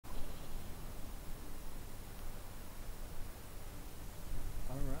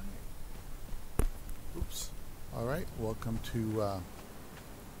Alright, welcome to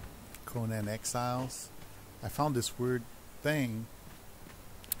Conan Exiles. I found this weird thing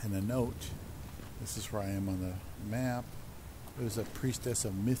in a note. This is where I am on the map. There's a priestess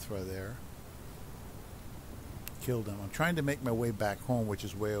of Mithra there. Killed him. I'm trying to make my way back home, which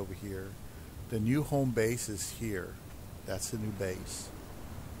is way over here. The new home base is here. That's the new base.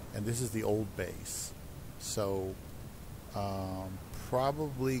 And this is the old base. So,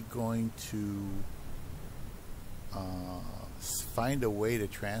 probably going to find a way to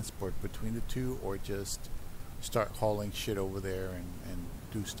transport between the two, or just start hauling shit over there and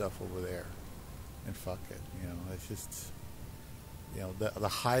do stuff over there and fuck it. You know, it's just, you know, the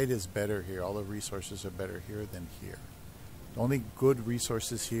hide is better here. All the resources are better here than here. The only good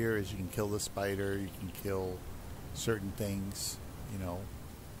resources here is you can kill the spider, you can kill certain things, you know,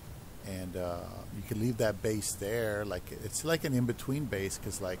 and you can leave that base there. Like, it's like an in-between base,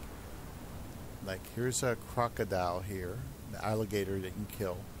 because like here's a crocodile here, the alligator that you can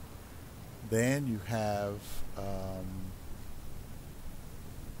kill. Then you have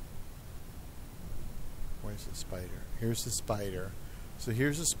where's the spider? Here's the spider. So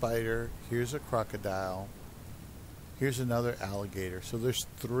here's a spider, here's a crocodile, here's another alligator. So there's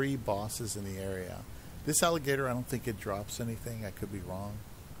 3 bosses in the area. This alligator, I don't think it drops anything. I could be wrong.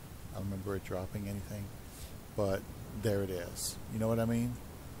 I don't remember it dropping anything, but there it is. You know what I mean?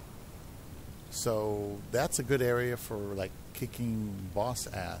 So that's a good area for like kicking boss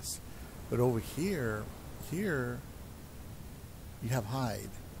ass. But over here you have hide,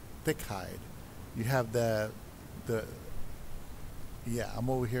 thick hide. You have the yeah, I'm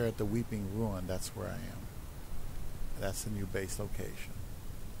over here at the Weeping Ruin. That's where I am. That's the new base location.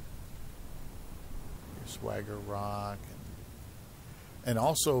 Here's Swagger Rock, and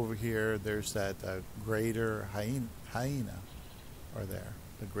also over here there's that greater hyena, or there,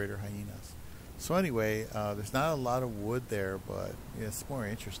 the greater hyenas. So anyway, there's not a lot of wood there, but yeah, it's more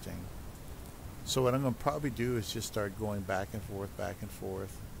interesting. So what I'm going to probably do is just start going back and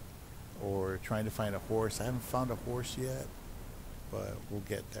forth, or trying to find a horse. I haven't found a horse yet, but we'll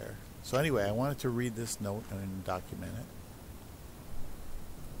get there. So anyway, I wanted to read this note and document it.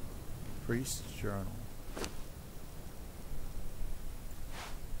 Priest's Journal.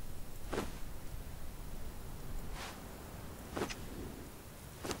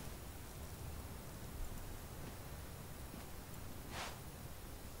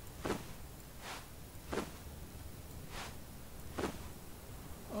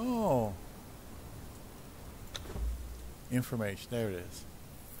 Oh, information. There it is.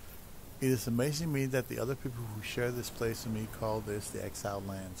 It is amazing to me that the other people who share this place with me call this the Exiled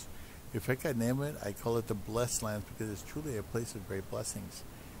Lands. If I could name it, I call it the Blessed Lands, because it's truly a place of great blessings.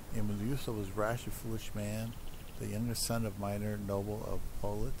 In the youth was rash and foolish man, the youngest son of minor noble of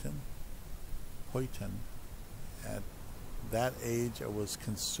Poiton. At that age I was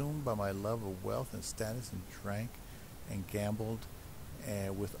consumed by my love of wealth and status, and drank and gambled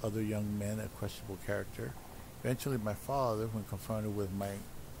with other young men of questionable character. Eventually my father, when confronted with my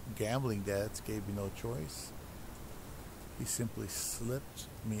gambling debts, gave me no choice. He simply slipped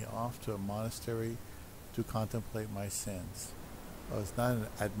me off to a monastery to contemplate my sins. I was not an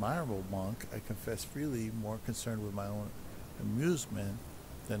admirable monk, I confess freely, more concerned with my own amusement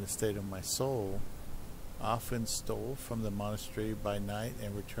than the state of my soul. Often stole from the monastery by night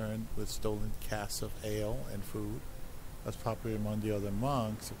and returned with stolen casks of ale and food. I was popular among the other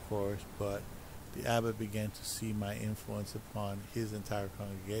monks, of course, but the abbot began to see my influence upon his entire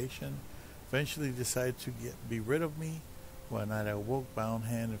congregation. Eventually decided to be rid of me. One night I awoke bound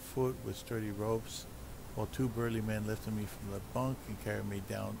hand and foot with sturdy ropes, while 2 burly men lifted me from the bunk and carried me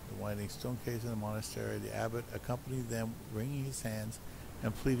down the winding stone case in the monastery. The abbot accompanied them, wringing his hands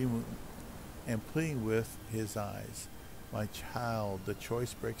and pleading with his eyes. My child, the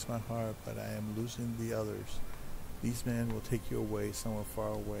choice breaks my heart, but I am losing the others. These men will take you away, somewhere far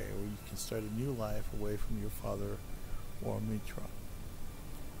away, where you can start a new life away from your father or Mitra.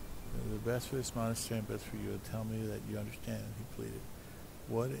 The best for this monastery and best for you. Tell me that you understand, he pleaded.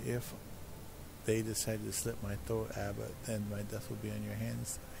 What if they decided to slit my throat, Abbot? Then my death will be on your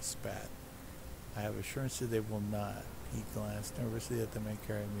hands. I spat. I have assurance that they will not. He glanced nervously at the man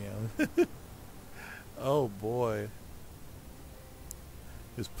carrying me out. Oh boy.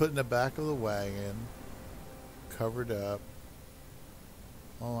 He was put in the back of the wagon, covered up.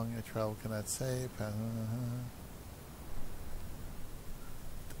 How long I travel cannot say.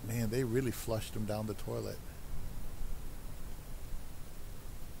 Man, they really flushed him down the toilet.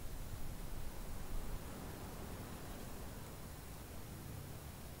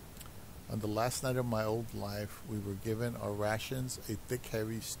 On the last night of my old life, we were given our rations, a thick,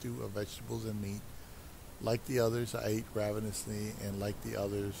 heavy stew of vegetables and meat, Like the others, I ate ravenously, and like the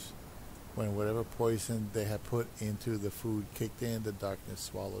others, when whatever poison they had put into the food kicked in, the darkness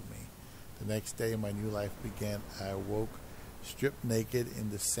swallowed me. The next day, my new life began. I awoke, stripped naked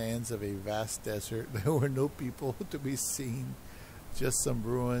in the sands of a vast desert. There were no people to be seen, just some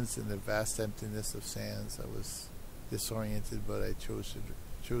ruins in the vast emptiness of sands. I was disoriented, but I chose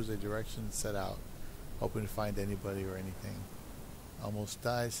a direction and set out, hoping to find anybody or anything. Almost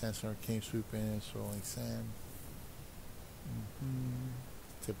died. Sandstorm came swooping in, swirling sand.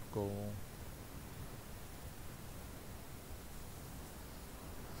 Typical.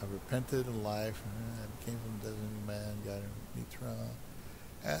 I repented in life. I became from desert man. Got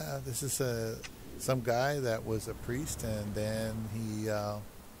Mitra. This is some guy that was a priest, and then he.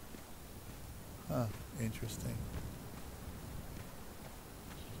 Interesting.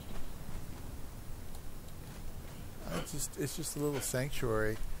 It's just a little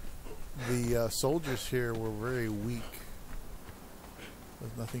sanctuary. The soldiers here were very weak.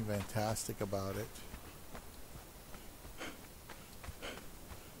 There's nothing fantastic about it.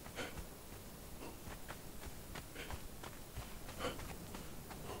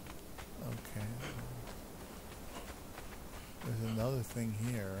 Okay. There's another thing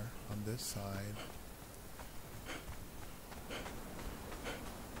here on this side.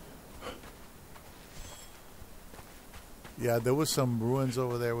 Yeah, there was some ruins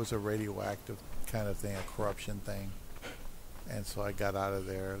over there. It was a radioactive kind of thing, a corruption thing. And so I got out of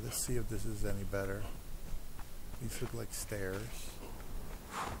there. Let's see if this is any better. These look like stairs.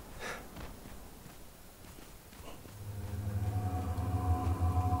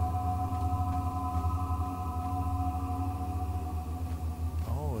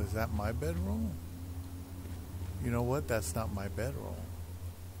 Oh, is that my bedroom? You know what? That's not my bedroom.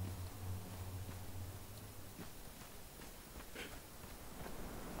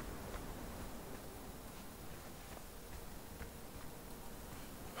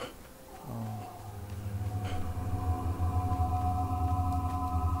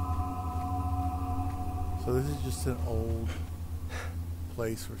 So this is just an old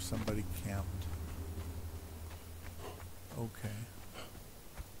place where somebody camped. Okay.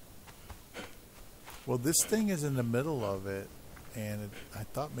 Well, this thing is in the middle of it, and I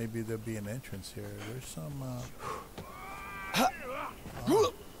thought maybe there'd be an entrance here. There's some...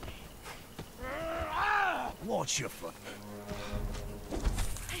 Watch your foot.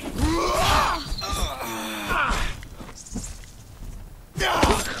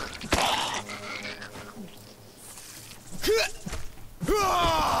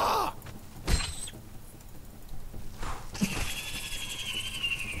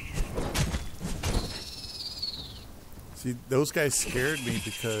 See, those guys scared me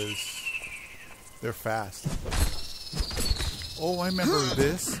because they're fast. Oh, I remember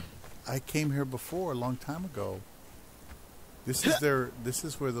this. I came here before a long time ago. This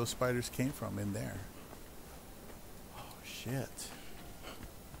is where those spiders came from, in there. Oh shit.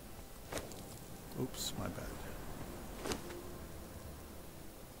 Oops, my bad.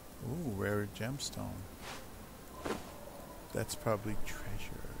 Ooh, rare gemstone. That's probably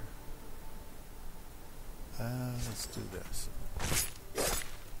treasure. Let's do this.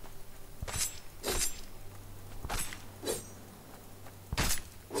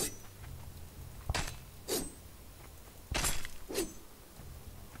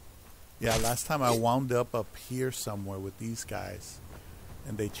 Yeah, last time I wound up here somewhere with these guys,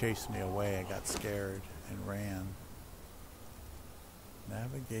 and they chased me away. I got scared and ran.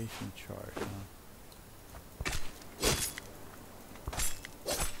 Navigation chart, huh?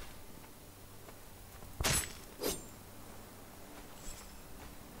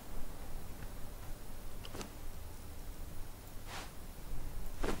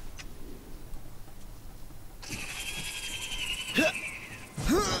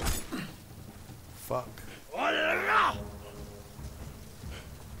 Fuck.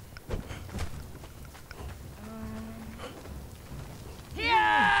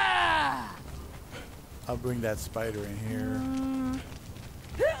 I'll bring that spider in here.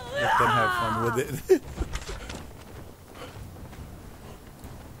 Let them have fun with it.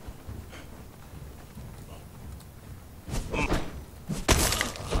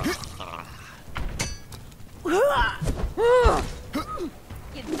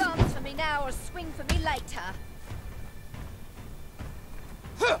 You dance for me now or swing for me later.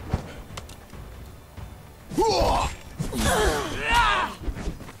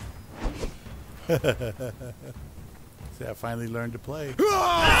 See, I finally learned to play.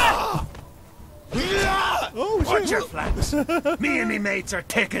 Oh, watch your flanks. Me and me mates are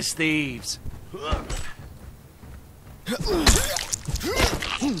thick as thieves.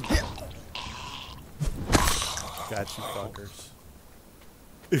 Got you fuckers.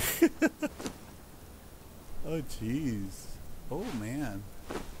 Oh jeez. Oh man.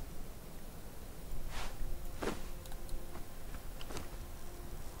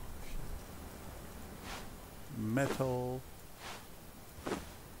 Metal.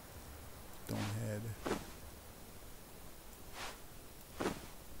 Stonehead.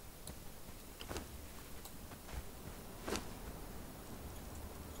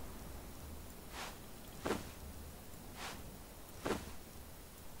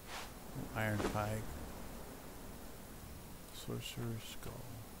 Iron pike. Sorcerer's skull.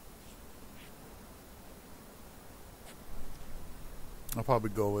 I'll probably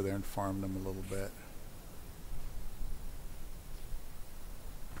go over there and farm them a little bit.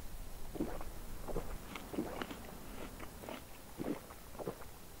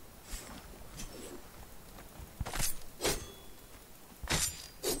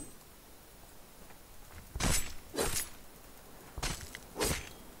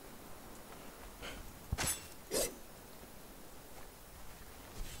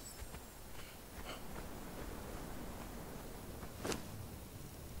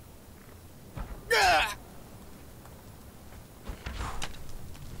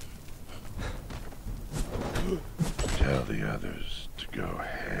 Tell the others to go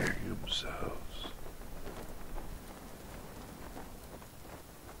hang themselves.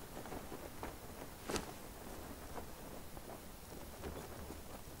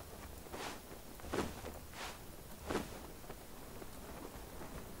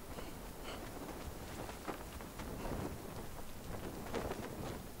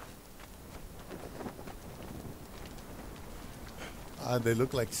 They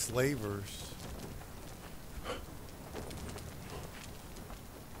look like slavers.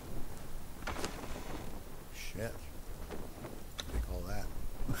 Shit. What do you call that?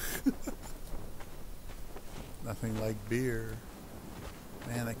 Nothing like beer.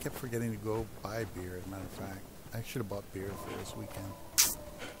 Man, I kept forgetting to go buy beer, as a matter of fact. I should have bought beer for this weekend.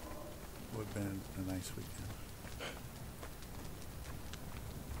 Would have been a nice weekend.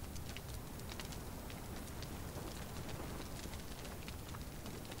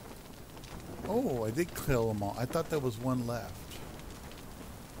 Oh, I did kill them all. I thought there was one left.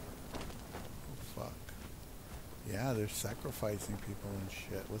 Oh, fuck. Yeah, they're sacrificing people and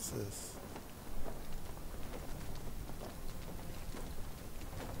shit. What's this?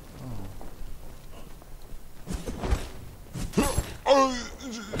 Oh.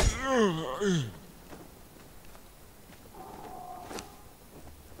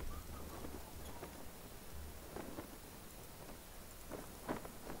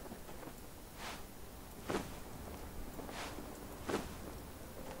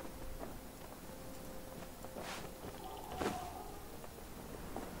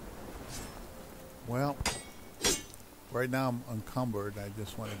 Well, right now I'm encumbered. I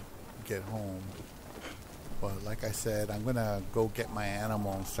just want to get home. But like I said, I'm going to go get my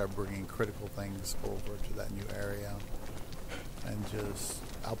animal and start bringing critical things over to that new area. And just,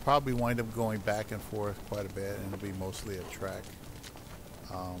 I'll probably wind up going back and forth quite a bit, and it'll be mostly a trek.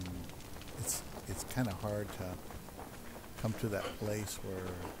 It's kind of hard to come to that place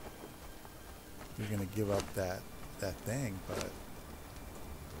where you're going to give up that thing, but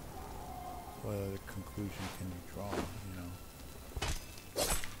what other conclusion can you draw, you know?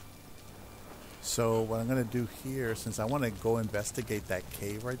 So what I'm going to do here, since I want to go investigate that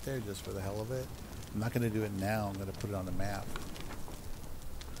cave right there just for the hell of it, I'm not going to do it now. I'm going to put it on the map.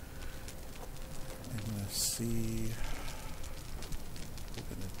 I'm going to see what we're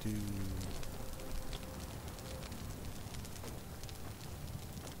going to do.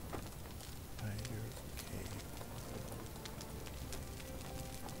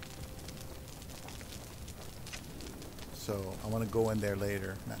 So I want to go in there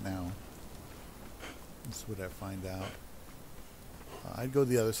later, not now. Let's see what I find out. I'd go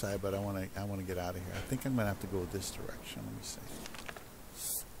the other side, but I want to get out of here. I think I'm gonna have to go this direction. Let me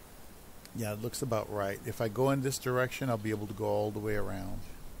see. Yeah, it looks about right. If I go in this direction, I'll be able to go all the way around.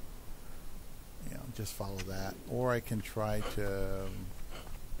 You know, just follow that, or I can try to,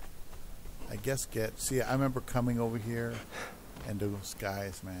 I guess, see. I remember coming over here, and those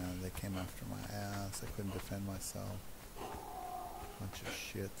guys, man, they came after my ass. I couldn't defend myself. Bunch of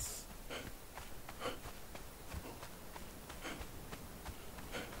shits.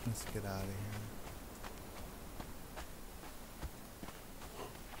 Let's get out of here.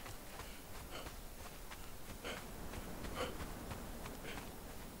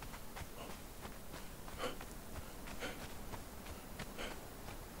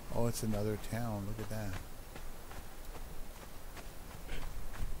 Oh, it's another town. Look at that.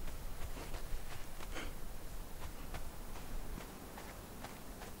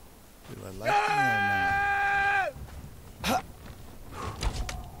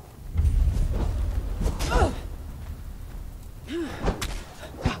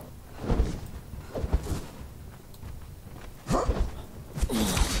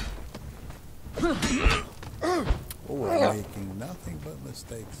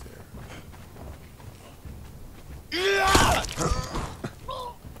 mistakes here.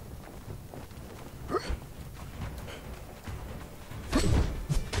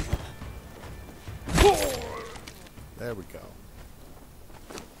 There we go.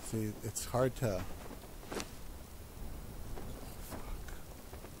 See, it's hard to... Fuck.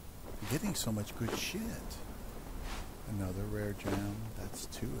 I'm getting so much good shit. Another rare gem. That's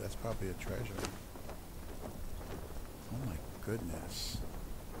 2. That's probably a treasure. Oh my goodness.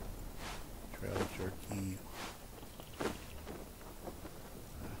 Trail jerky.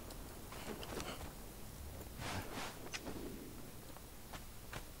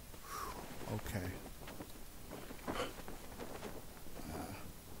 Okay.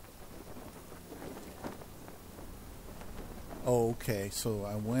 Okay, so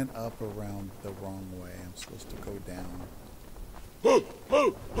I went up around the wrong way. I'm supposed to go down. Let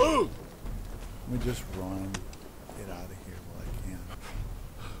me just run. Get out of here while I can.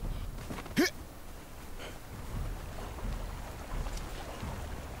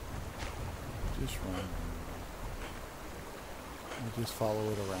 Just run. I'll just follow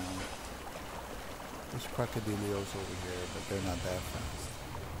it around. There's crocodilios over here, but they're not that fast.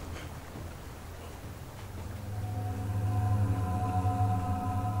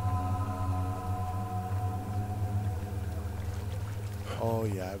 Oh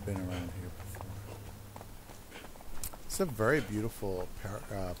yeah, I've been around here before. It's a very beautiful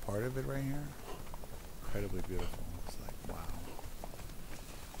part of it right here. Incredibly beautiful. It's like, wow.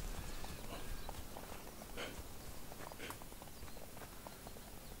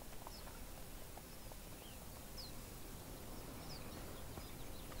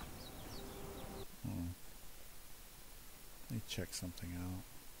 Let me check something out.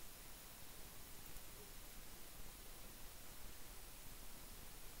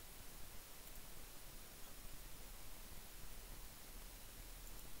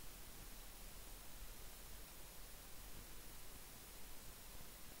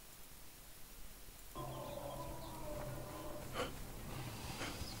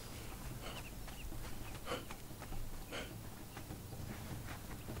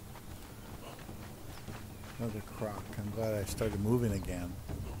 Another croc. I'm glad I started moving again.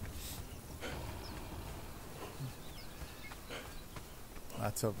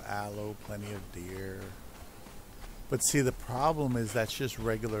 Lots of aloe, plenty of deer. But see, the problem is that's just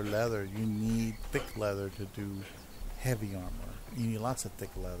regular leather. You need thick leather to do heavy armor. You need lots of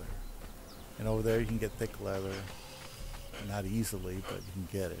thick leather. And over there you can get thick leather. Not easily, but you can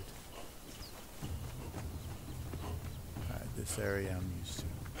get it. Alright, this area I'm used to.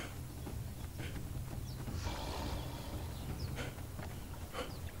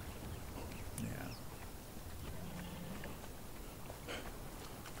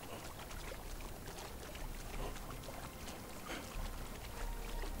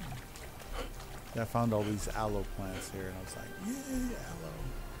 I found all these aloe plants here, and I was like, yay,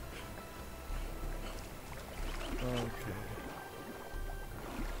 aloe. Okay.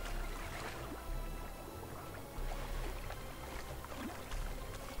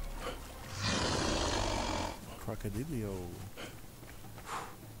 Crocodilio.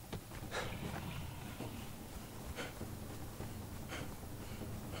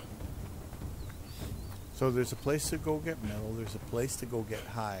 So there's a place to go get metal, there's a place to go get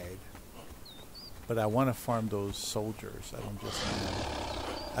hide. But I want to farm those soldiers. I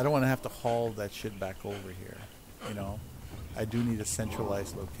don't want to have to haul that shit back over here. You know, I do need a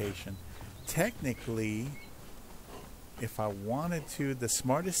centralized location. Technically, if I wanted to, the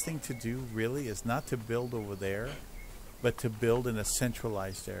smartest thing to do really is not to build over there, but to build in a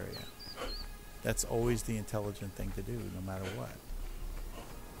centralized area. That's always the intelligent thing to do, no matter what.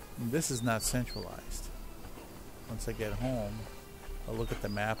 And this is not centralized. Once I get home, I'll look at the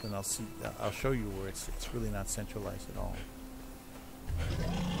map and I'll show you where it's really not centralized at all.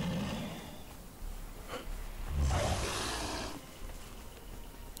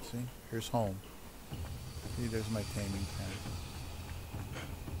 See, here's home. See, there's my taming pen.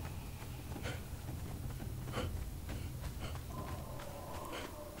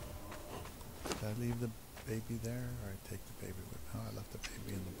 Did I leave the baby there, or I take the baby with me? Oh, I left the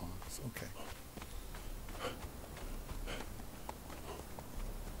baby in the box. Okay.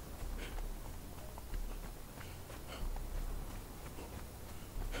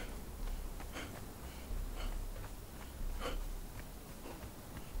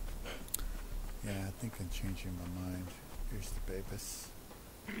 Yeah, I think I'm changing my mind. Here's the babies.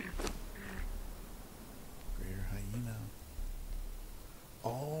 Greater hyena.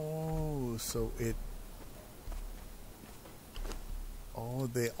 Oh, so it... Oh,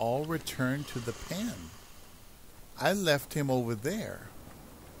 they all returned to the pen. I left him over there.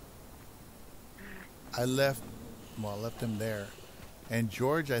 I left, well, I left him there. And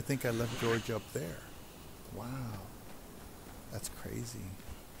George, I think I left George up there. Wow. That's crazy.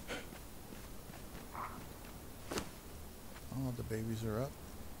 Oh, the babies are up.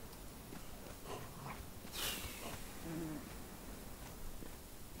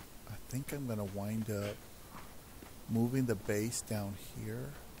 I think I'm going to wind up moving the base down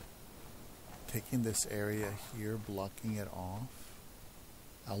here. Taking this area here, blocking it off.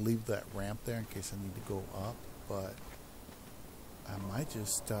 I'll leave that ramp there in case I need to go up, but I might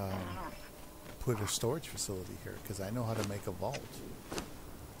just put a storage facility here because I know how to make a vault.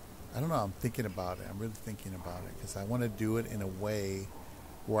 I don't know, I'm thinking about it. I'm really thinking about it because I want to do it in a way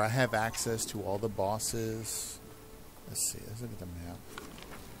where I have access to all the bosses. Let's see, let's look at the map.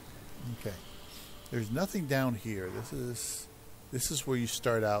 Okay. There's nothing down here. This is where you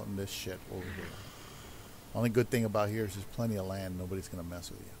start out in this shit over here. Only good thing about here is there's plenty of land. Nobody's gonna mess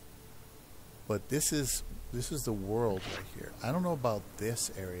with you. But this is the world right here. I don't know about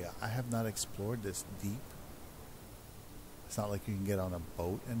this area. I have not explored this deep. It's not like you can get on a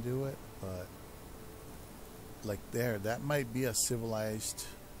boat and do it, but like there, that might be a civilized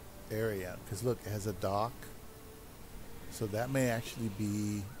area. Because look, it has a dock. So that may actually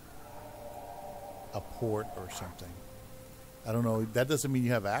be a port or something. I don't know. That doesn't mean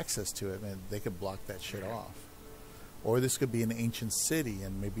you have access to it, man. They could block that shit off. Or this could be an ancient city,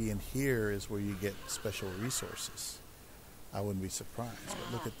 and maybe in here is where you get special resources. I wouldn't be surprised.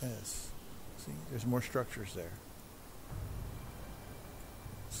 But look at this. See, there's more structures there.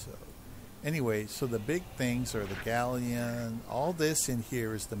 So, anyway, so the big things are the galleon. All this in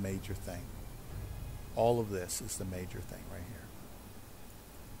here is the major thing. All of this is the major thing right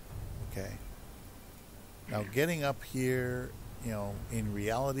here. Okay. Now, getting up here, you know, in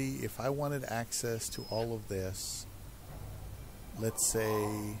reality, if I wanted access to all of this, let's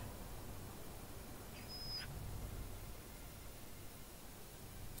say,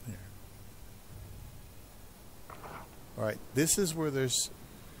 here. All right, this is where there's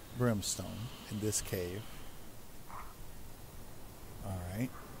brimstone in this cave. All right.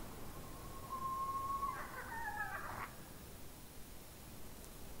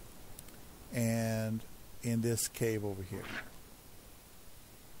 And in this cave over here.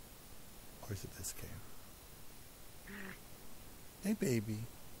 Or is it this cave? Hey, baby.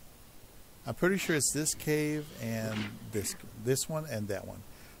 I'm pretty sure it's this cave and this one and that one.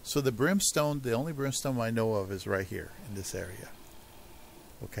 So the brimstone, the only brimstone I know of is right here in this area.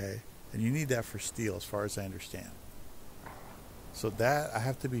 Okay? And you need that for steel as far as I understand. So that, I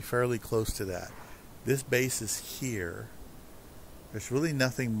have to be fairly close to that. This base is here. There's really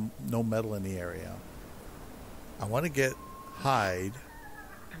nothing, no metal in the area. I want to get hide.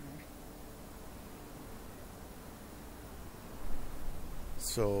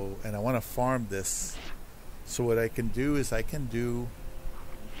 So, and I want to farm this. So what I can do is I can do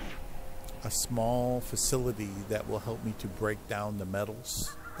a small facility that will help me to break down the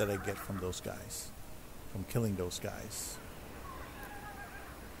metals that I get from those guys, from killing those guys.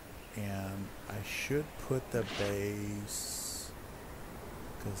 And I should put the base,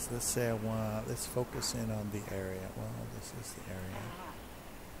 because let's say let's focus in on the area. Well, this is the area.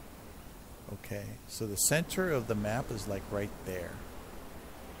 Okay, so the center of the map is like right there.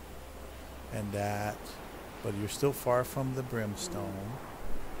 And that, but you're still far from the brimstone.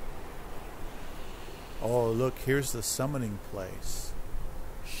 Oh, look, here's the summoning place.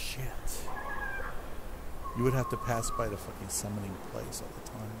 Shit. You would have to pass by the fucking summoning place all the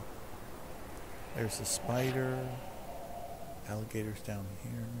time. There's the spider. Alligators down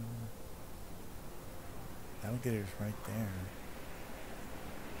here. Alligators right there.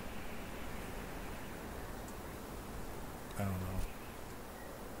 I don't know.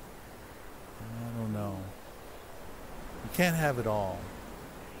 I don't know. You can't have it all.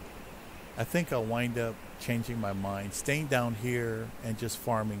 I think I'll wind up changing my mind, staying down here and just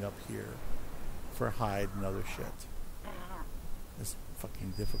farming up here for hide and other shit. As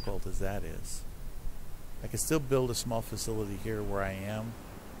fucking difficult as that is. I can still build a small facility here where I am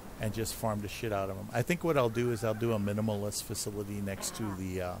and just farm the shit out of them. I think what I'll do is I'll do a minimalist facility next to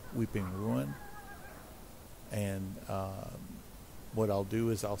the Weeping Ruin. And what I'll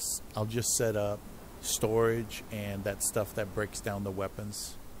do is I'll just set up storage and that stuff that breaks down the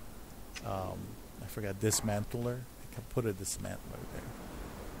weapons. I forgot dismantler. I can put a dismantler there.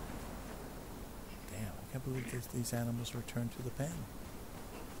 Damn, I can't believe these animals return to the pen.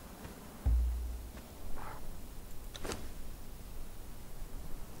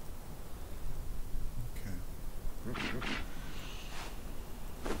 Okay.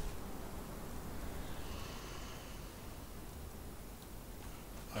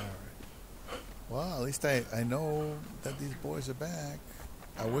 Well, at least I know that these boys are back.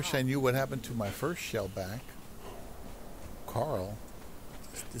 I wish I knew what happened to my first shellback. Carl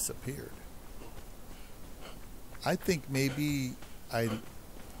just disappeared. I think maybe I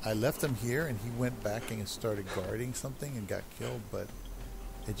left him here and he went back and started guarding something and got killed, but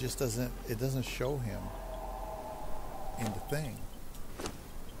it just doesn't show him in the thing.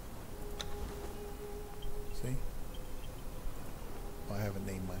 See? Oh, I haven't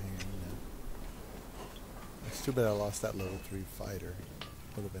named my hand now. It's too bad I lost that level 3 fighter.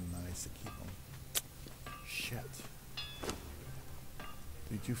 Would have been nice to keep him. Shit.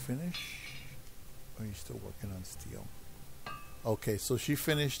 Did you finish? Or are you still working on steel? Okay, so she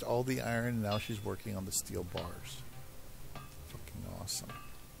finished all the iron and now she's working on the steel bars. Fucking awesome.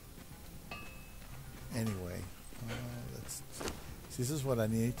 Anyway, let's see. This is what I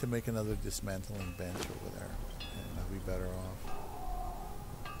need to make another dismantling bench over there. And I'll be better off.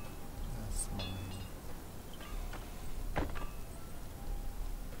 That's mine.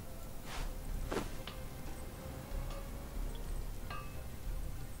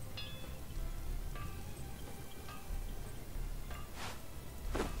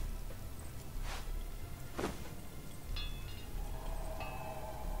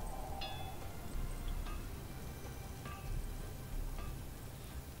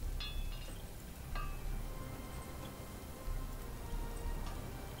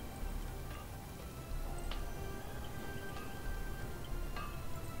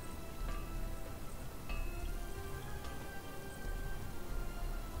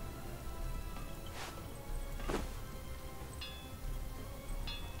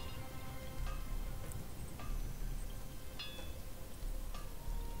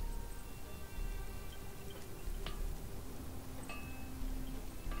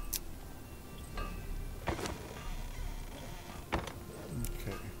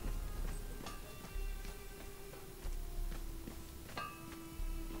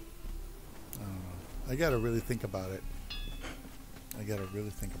 I gotta really think about it. I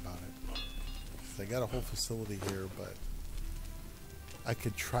got a whole facility here, but I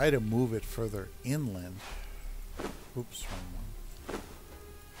could try to move it further inland. Oops, wrong one.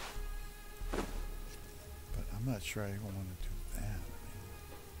 But I'm not sure I want to do that.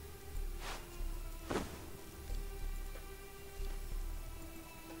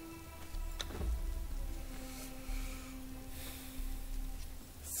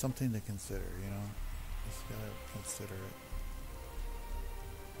 Something to consider, you know. Just gotta consider it.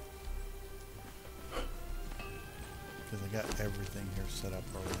 Because I got everything here set up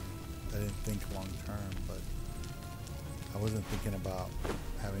already. I didn't think long term, but I wasn't thinking about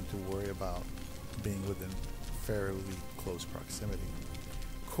having to worry about being within fairly close proximity.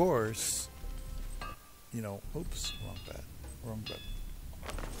 Of course, you know, oops, wrong button.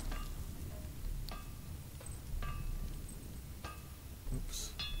 Oops.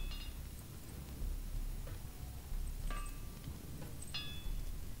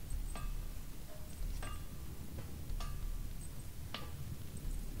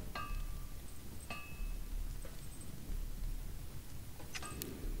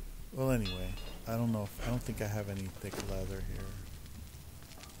 Well, anyway, I don't think I have any thick leather here.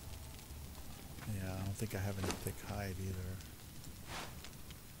 Yeah, I don't think I have any thick hide either.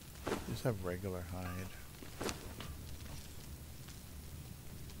 Just have regular hide.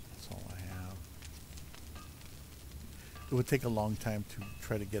 That's all I have. It would take a long time to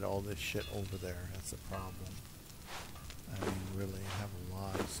try to get all this shit over there. That's the problem. I mean, really, I have a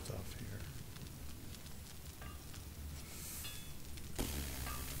lot of stuff here.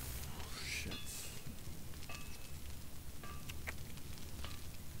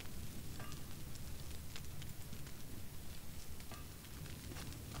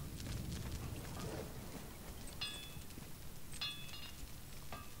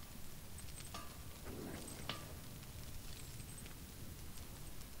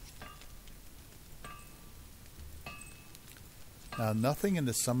 Now, nothing in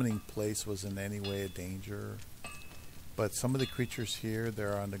the summoning place was in any way a danger, but some of the creatures here,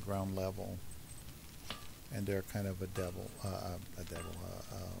 they're on the ground level, and they're kind of a danger.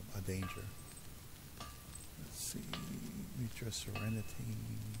 Let's see, Mitra Serenity.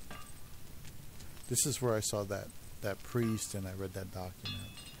 This is where I saw that priest, and I read that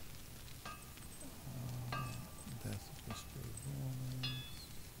document.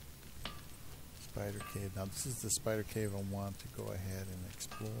 Spider Cave. Now this is the Spider Cave I want to go ahead and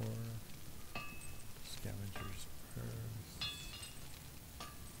explore. Scavenger's Purse.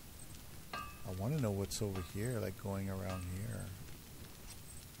 I want to know what's over here, like going around here.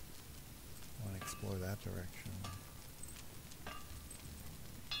 I want to explore that direction.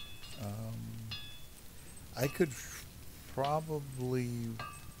 I could probably...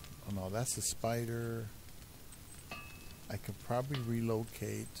 Oh no, that's a spider. I could probably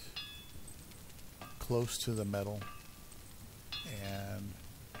relocate close to the metal. And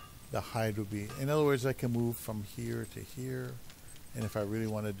the hide would be... In other words, I can move from here to here. And if I really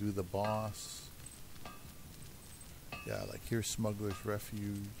want to do the boss... Yeah, like here's Smuggler's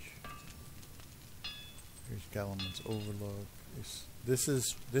Refuge. Here's Gallman's Overlook. This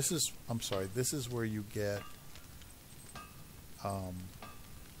is I'm sorry, this is where you get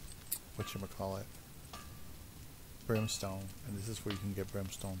whatchamacallit, Brimstone, and this is where you can get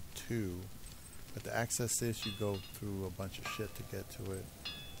Brimstone 2. But to access this, you go through a bunch of shit to get to it.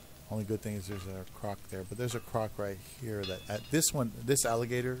 Only good thing is there's a croc there, but there's a croc right here that this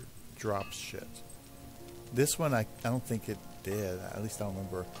alligator drops shit. This one I don't think it did. At least I don't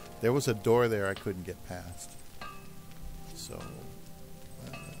remember. There was a door there I couldn't get past. So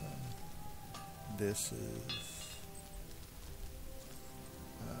this is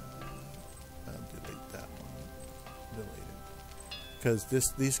I'll delete that one. Delete it. Because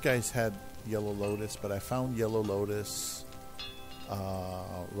these guys had Yellow Lotus, but I found Yellow Lotus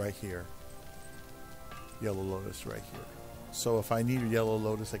right here. Yellow Lotus right here. So if I need a Yellow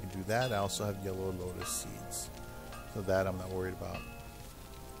Lotus, I can do that. I also have Yellow Lotus seeds. So that I'm not worried about.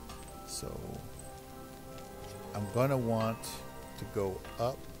 So I'm going to want to go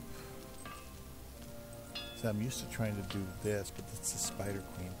up. So I'm used to trying to do this, but it's the Spider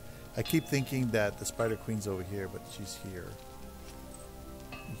Queen. I keep thinking that the Spider Queen's over here, but she's here.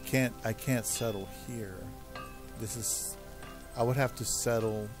 I can't settle here. I would have to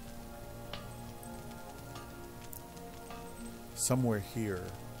settle somewhere here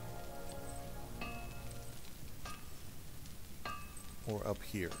or up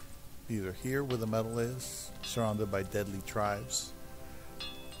here. Either here where the metal is, surrounded by deadly tribes,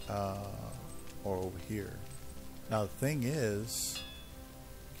 or over here. Now the thing is,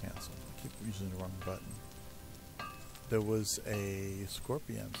 cancel. I keep using the wrong button. There was a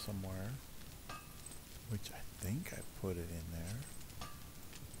scorpion somewhere, which I think I put it in there.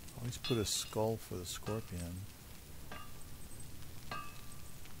 Always put a skull for the scorpion.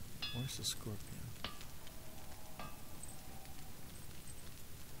 Where's the scorpion?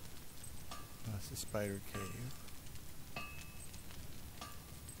 That's the spider cave.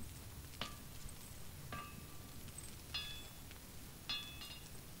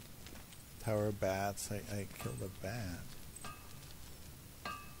 Tower of Bats. I killed a bat.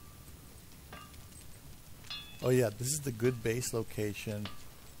 Oh yeah, this is the good base location.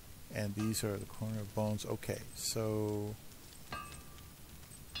 And these are the corner of bones. Okay, so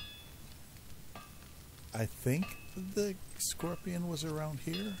I think the scorpion was around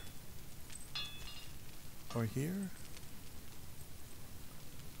here. Or here.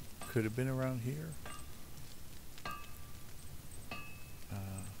 Could have been around here.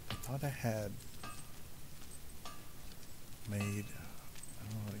 I thought I had made, I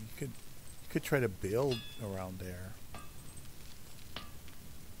don't know, you could try to build around there.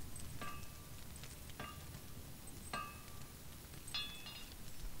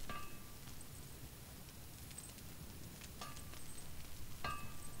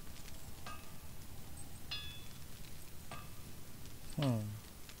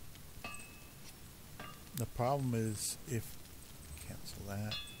 The problem is if cancel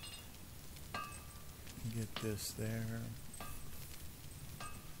that, get this there.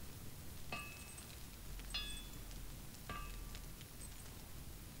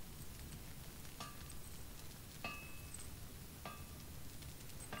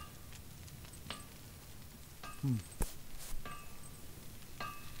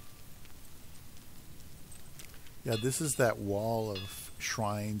 Yeah, this is that wall of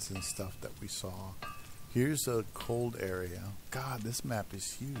shrines and stuff that we saw. Here's a cold area. God, this map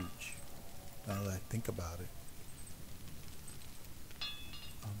is huge. Now that I think about it.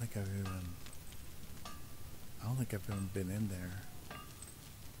 I don't think I've even been in there.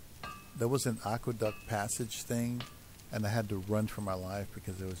 There was an aqueduct passage thing, and I had to run for my life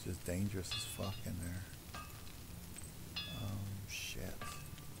because it was just dangerous as fuck in there. Shit.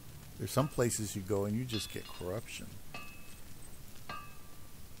 There's some places you go and you just get corruption.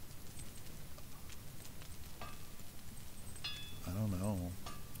 I don't know.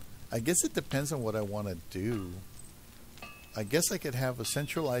 I guess it depends on what I want to do. I guess I could have a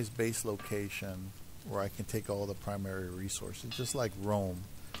centralized base location where I can take all the primary resources, just like Rome.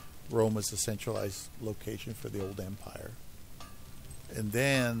 Rome is a centralized location for the old empire. And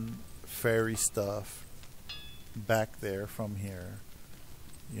then ferry stuff back there from here.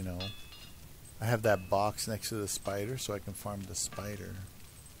 You know, I have that box next to the spider so I can farm the spider.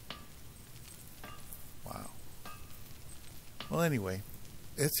 Wow. Well, anyway,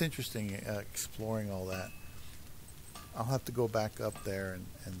 it's interesting exploring all that. I'll have to go back up there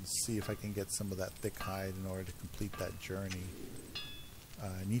and see if I can get some of that thick hide in order to complete that journey.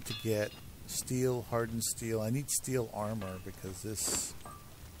 I need to get steel, hardened steel. I need steel armor because this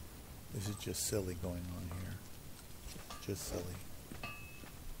is just silly going on here. Just silly.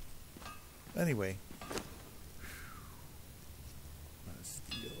 Anyway.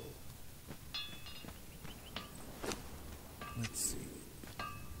 Steel. Let's see.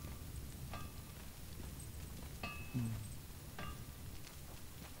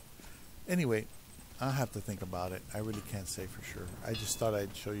 Anyway, I'll have to think about it. I really can't say for sure. I just thought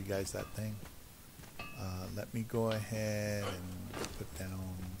I'd show you guys that thing. Let me go ahead and put down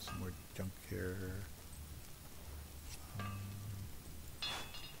some more junk here.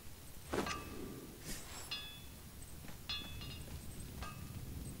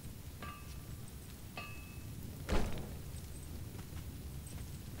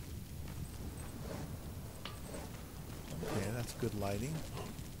 Okay, that's good lighting.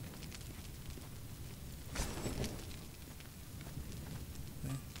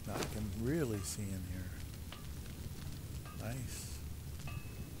 Now I can really see in here. Nice.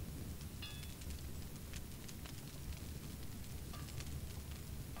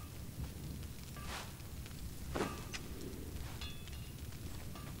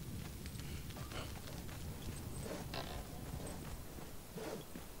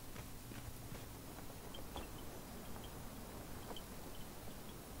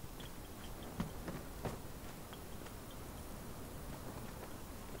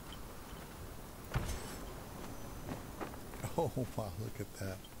 Oh wow, look at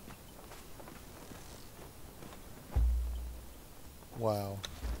that. Wow,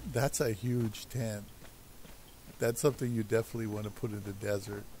 that's a huge tent. That's something you definitely want to put in the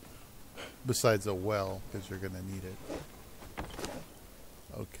desert. Besides a well, because you're going to need it.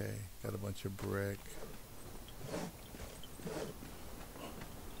 Okay, got a bunch of brick.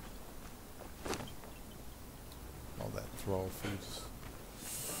 All that thrall foods.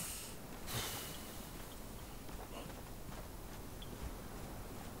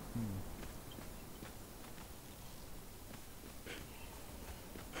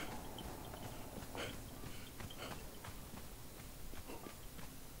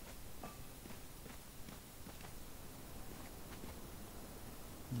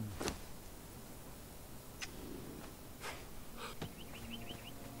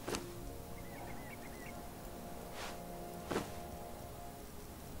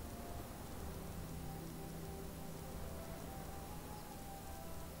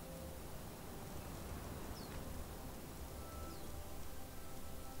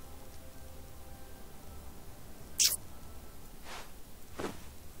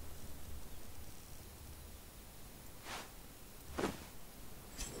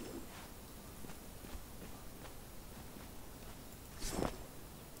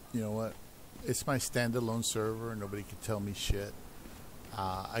 You know what? It's my standalone server. Nobody can tell me shit.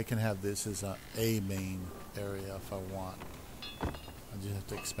 I can have this as a main area if I want. I just have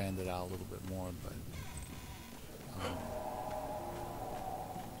to expand it out a little bit more. But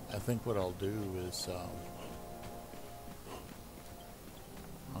I think what I'll do is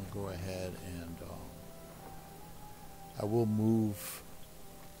I'll go ahead and I will move.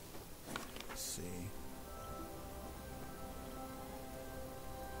 Let's see.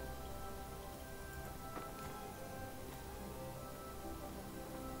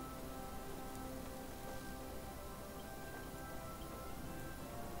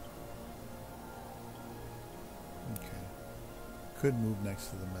 Could move next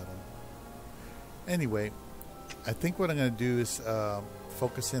to the metal. Anyway, I think what I'm going to do is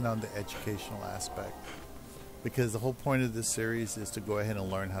focus in on the educational aspect, because the whole point of this series is to go ahead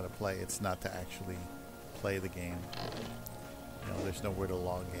and learn how to play. It's not to actually play the game. You know, there's nowhere to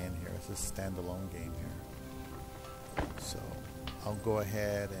log in here. It's a standalone game here. So I'll go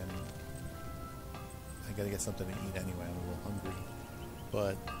ahead and I got to get something to eat anyway. I'm a little hungry,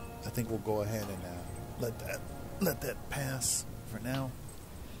 but I think we'll go ahead and let that pass for now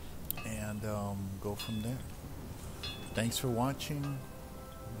and go from there. Thanks for watching.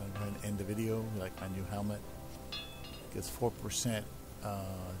 I'm going to end the video. Like my new helmet gets 4%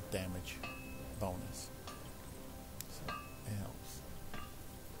 damage bonus, so it helps.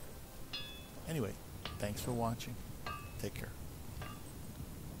 Anyway, thanks for watching. Take care.